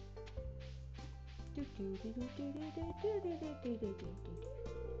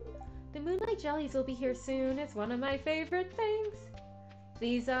 The moonlight jellies will be here soon. It's one of my favorite things.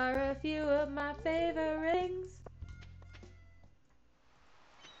 These are a few of my favorite rings.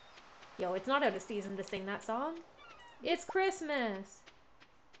 Yo, it's not out of season to sing that song. It's Christmas.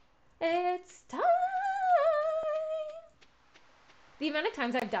 It's time. The amount of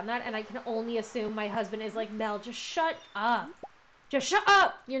times I've done that, and I can only assume my husband is like, Mel, just shut up. Just shut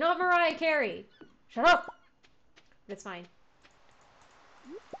up. You're not Mariah Carey. Shut up. But it's fine.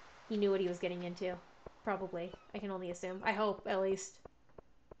 He knew what he was getting into. Probably. I can only assume. I hope, at least.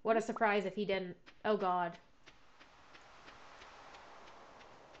 What a surprise if he didn't. Oh god.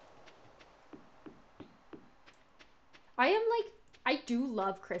 I do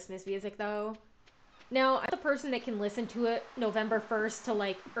love Christmas music though. Now, I'm the person that can listen to it November 1st to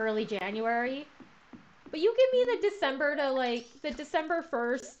like early January. But you give me the December to like, the December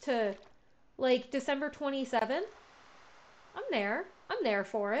 1st to like December 27th. I'm there. I'm there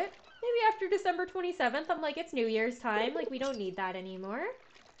for it. Maybe after December 27th, I'm like, it's New Year's time. Like, we don't need that anymore.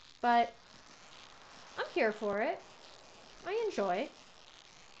 But I'm here for it. I enjoy.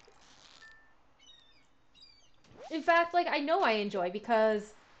 In fact, like, I know I enjoy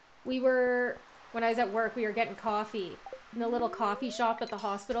because when I was at work, we were getting coffee. And the little coffee shop at the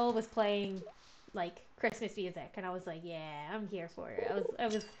hospital was playing, like, Christmas music. And I was like, yeah, I'm here for it. I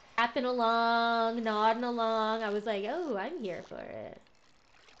was tapping along, nodding along. I was like, oh, I'm here for it.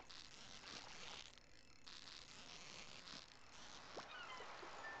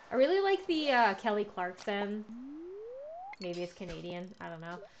 I really like the Kelly Clarkson. Maybe it's Canadian. I don't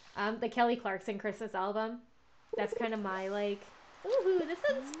know. The Kelly Clarkson Christmas album. That's kind of my, like, ooh, this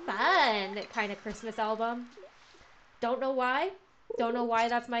one's fun kind of Christmas album. Don't know why. Don't know why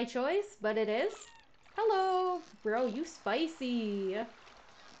that's my choice, but it is. Hello. Bro, you spicy.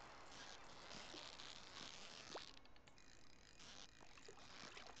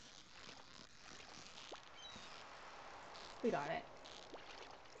 We got it.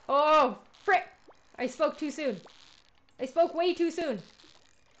 Oh, frick! I spoke too soon. I spoke way too soon.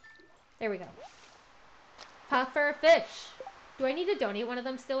 There we go. Pufferfish. Do I need to donate one of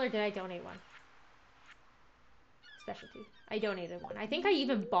them still, or did I donate one? Specialty. I donated one. I think I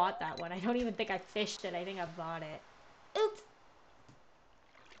even bought that one. I don't even think I fished it. I think I bought it. Oops.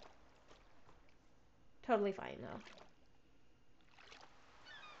 Totally fine, though.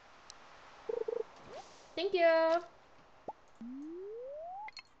 Thank you.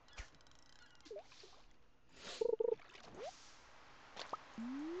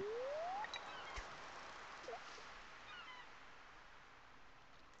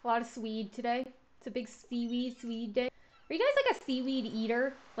 A lot of Swede today. It's a big Swede day. Are you guys like a seaweed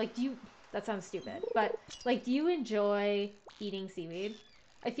eater? Like, that sounds stupid, but like, do you enjoy eating seaweed?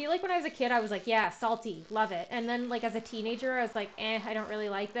 I feel like when I was a kid, I was like, yeah, salty, love it. And then like as a teenager, I was like, I don't really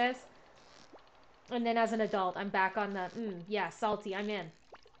like this. And then as an adult, I'm back on the, yeah, salty, I'm in.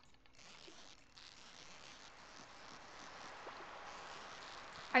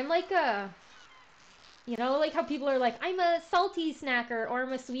 I'm like you know, like how people are like, I'm a salty snacker or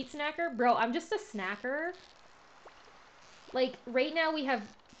I'm a sweet snacker. Bro, I'm just a snacker. Like, right now we have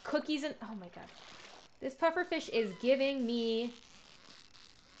cookies and... Oh my god. This pufferfish is giving me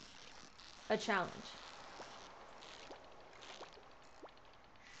a challenge.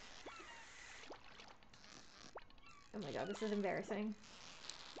 Oh my god, this is embarrassing.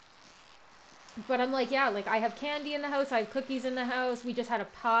 But I'm like, yeah, like I have candy in the house, I have cookies in the house. We just had a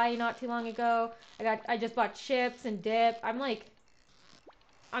pie not too long ago. I just bought chips and dip. I'm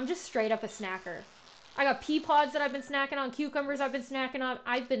just straight up a snacker. I got pea pods that I've been snacking on, cucumbers I've been snacking on.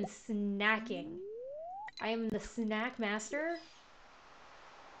 I've been snacking. I am the snack master.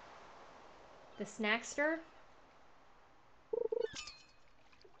 The snackster.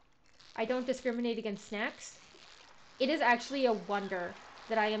 I don't discriminate against snacks. It is actually a wonder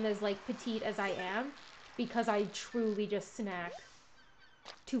that I am as like petite as I am because I truly just snack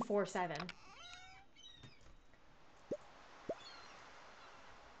 24/7.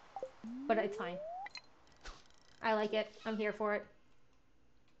 But it's fine. I like it. I'm here for it.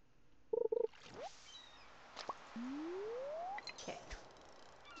 Okay.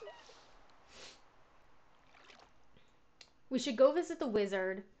 We should go visit the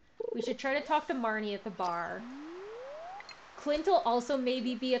wizard. We should try to talk to Marnie at the bar. Clint will also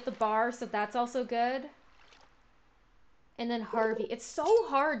maybe be at the bar, so that's also good. And then Harvey. It's so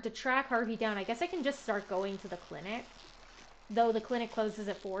hard to track Harvey down. I guess I can just start going to the clinic. Though the clinic closes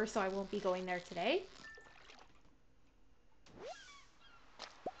at 4, so I won't be going there today.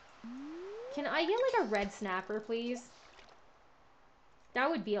 Can I get like a red snapper, please? That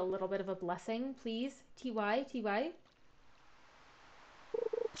would be a little bit of a blessing, please. TY, TY.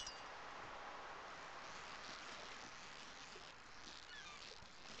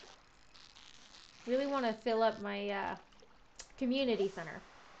 Really want to fill up my community center.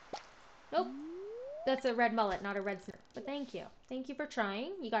 Nope. That's a red mullet, not a red snapper. But thank you. Thank you for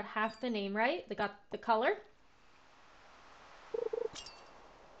trying. You got half the name right. They got the color.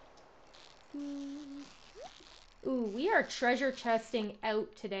 Ooh, we are treasure chesting out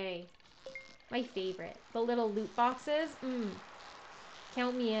today. My favorite. The little loot boxes.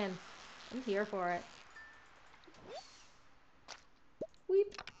 Count me in. I'm here for it.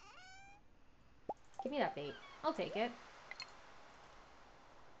 Weep. Give me that bait. I'll take it.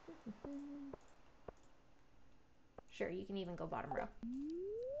 Sure, you can even go bottom row.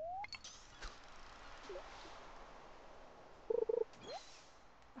 Oh,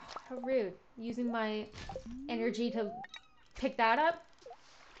 how rude. Using my energy to pick that up?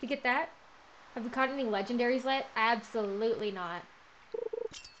 To get that? Have we caught any legendaries yet? Absolutely not.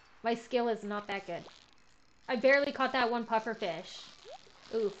 My skill is not that good. I barely caught that one pufferfish.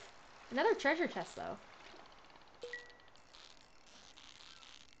 Oof. Another treasure chest, though.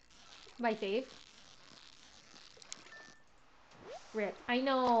 My fave. Rip. I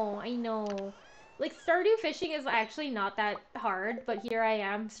know. Like, Stardew fishing is actually not that hard, but here I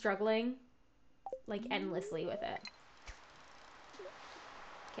am struggling, like, endlessly with it.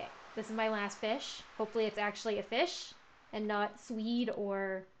 Okay, this is my last fish. Hopefully it's actually a fish and not Swede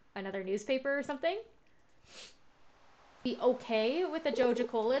or another newspaper or something. Be okay with a Joja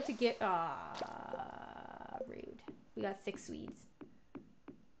Cola to get... rude. We got 6 Swedes.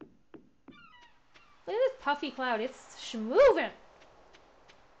 Look at this puffy cloud. It's schmoovin'.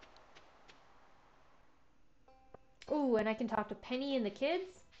 Ooh, and I can talk to Penny and the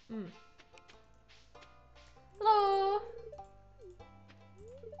kids. Hello.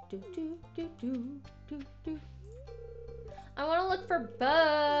 I want to look for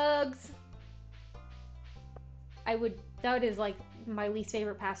bugs. That is like my least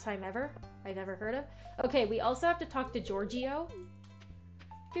favorite pastime ever I've ever heard of. Okay, we also have to talk to Giorgio.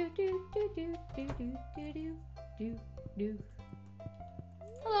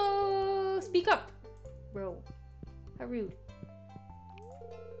 Hello, speak up, bro. How rude.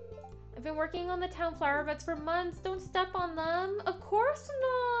 I've been working on the town flower beds for months. Don't step on them. Of course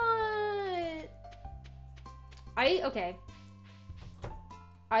not. Okay.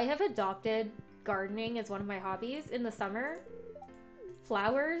 I have adopted gardening as one of my hobbies in the summer.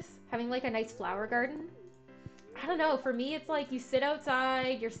 Flowers, having like a nice flower garden. I don't know, for me it's like you sit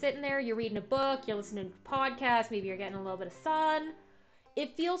outside, you're sitting there, you're reading a book, you're listening to a podcast, maybe you're getting a little bit of sun.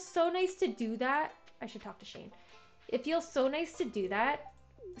 It feels so nice to do that. I should talk to Shane. It feels so nice to do that,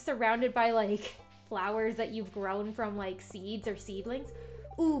 surrounded by like flowers that you've grown from like seeds or seedlings.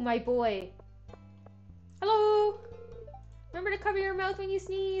 Ooh, my boy. Hello! Remember to cover your mouth when you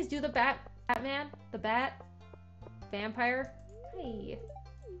sneeze. Do the Batman, the bat, vampire. Hey.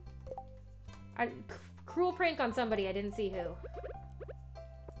 Cruel prank on somebody, I didn't see who.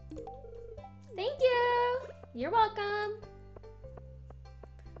 Thank you! You're welcome!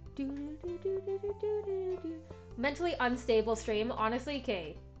 Mentally unstable stream. Honestly,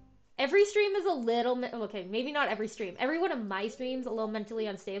 okay. Every stream is a little... Okay, maybe not every stream. Every one of my streams a little mentally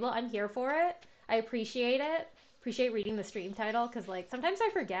unstable. I'm here for it. I appreciate it. Appreciate reading the stream title, because, like, sometimes I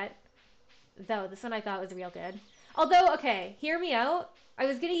forget. Though, this one I thought was real good. Although, okay, hear me out. I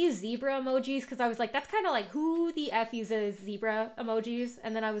was gonna use zebra emojis because I was like, that's kind of like, who the F uses zebra emojis?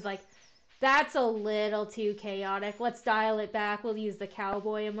 And then I was like, that's a little too chaotic. Let's dial it back. We'll use the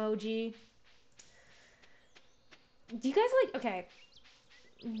cowboy emoji. Do you guys like, okay,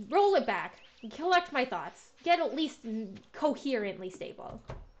 roll it back. Collect my thoughts. Get at least coherently stable.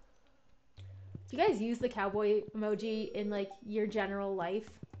 Do you guys use the cowboy emoji in like your general life?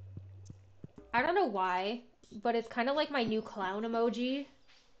 I don't know why, but it's kind of like my new clown emoji.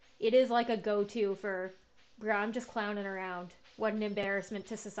 It is like a go-to for, girl, I'm just clowning around. What an embarrassment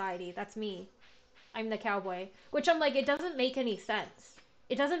to society. That's me. I'm the cowboy. Which I'm like, it doesn't make any sense.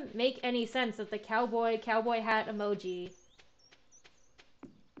 It doesn't make any sense that the cowboy hat emoji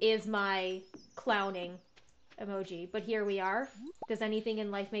is my clowning emoji. But here we are. Does anything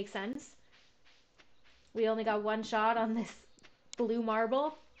in life make sense? We only got one shot on this blue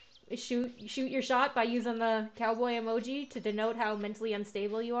marble. Shoot your shot by using the cowboy emoji to denote how mentally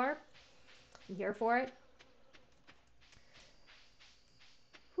unstable you are. I'm here for it.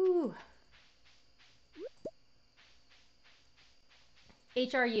 Whew.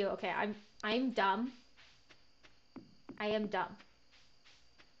 HRU. Okay, I'm dumb. I am dumb.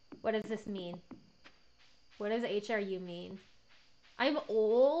 What does this mean? What does HRU mean? I'm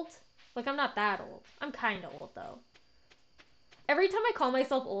old? Like, I'm not that old. I'm kind of old, though. Every time I call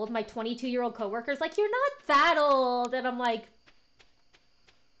myself old, my 22-year-old coworker's like, you're not that old. And I'm like,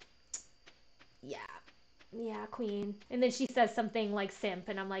 yeah, queen. And then she says something like simp.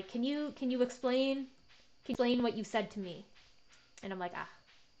 And I'm like, can you explain? Can you explain what you said to me? And I'm like,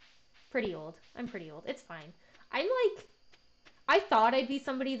 pretty old. I'm pretty old. It's fine. I thought I'd be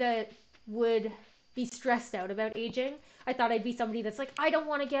somebody that would be stressed out about aging. I thought I'd be somebody that's like, I don't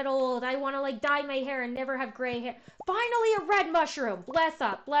want to get old. I want to like dye my hair and never have gray hair. Finally, a red mushroom. Bless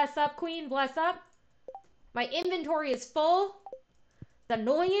up, queen, bless up. My inventory is full. It's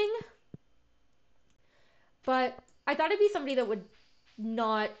annoying. But I thought I'd be somebody that would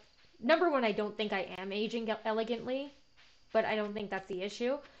not. Number one, I don't think I am aging elegantly, but I don't think that's the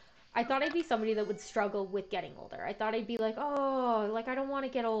issue. I thought I'd be somebody that would struggle with getting older. I thought I'd be like, oh, like I don't want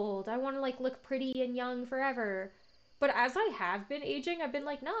to get old. I want to like look pretty and young forever. But as I have been aging, I've been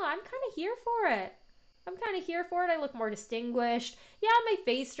like, no, I'm kind of here for it. I'm kind of here for it. I look more distinguished. Yeah, my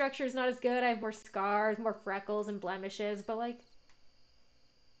face structure is not as good. I have more scars, more freckles and blemishes, but like,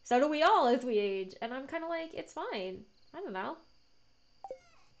 so do we all as we age. And I'm kind of like, it's fine. I don't know.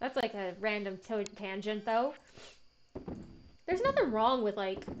 That's like a random tangent though. There's nothing wrong with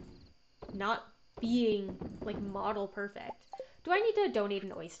like not being like model perfect. Do I need to donate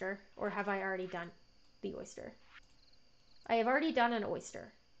an oyster or have I already done the oyster? I have already done an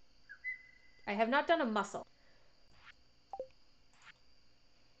oyster. I have not done a mussel.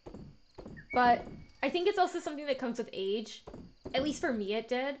 But I think it's also something that comes with age. At least for me it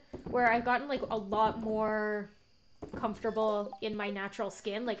did, where I've gotten like a lot more comfortable in my natural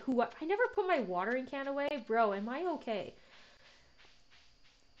skin. Like I never put my watering can away. Bro, am I okay?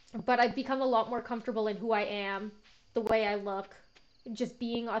 But I've become a lot more comfortable in who I am, the way I look, just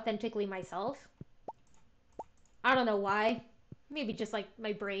being authentically myself. I don't know why. Maybe just like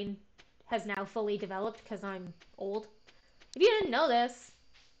my brain has now fully developed because I'm old. If you didn't know this,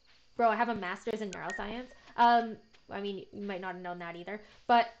 bro, I have a master's in neuroscience. I mean, you might not have known that either,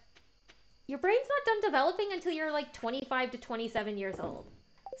 but your brain's not done developing until you're like 25 to 27 years old.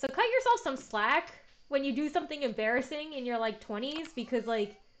 So cut yourself some slack when you do something embarrassing in your like 20s because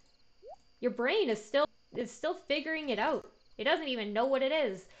like your brain is still figuring it out. It doesn't even know what it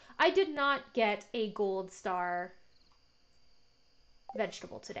is. I did not get a gold star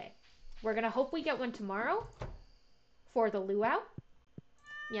vegetable today. We're gonna hope we get one tomorrow for the luau.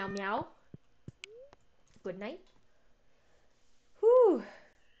 Meow meow. Good night. Whew.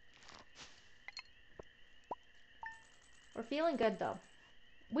 We're feeling good though.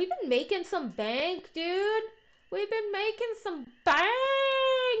 We've been making some bank, dude. We've been making some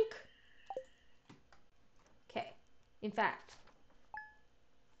bank. Okay. In fact,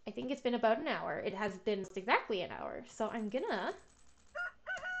 I think it's been about an hour. It has been exactly an hour. So I'm gonna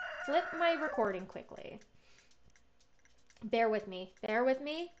flip my recording quickly. Bear with me. Bear with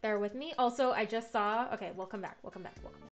me. Bear with me. Also, I just saw... Okay, we'll come back. We'll come back. We'll come back.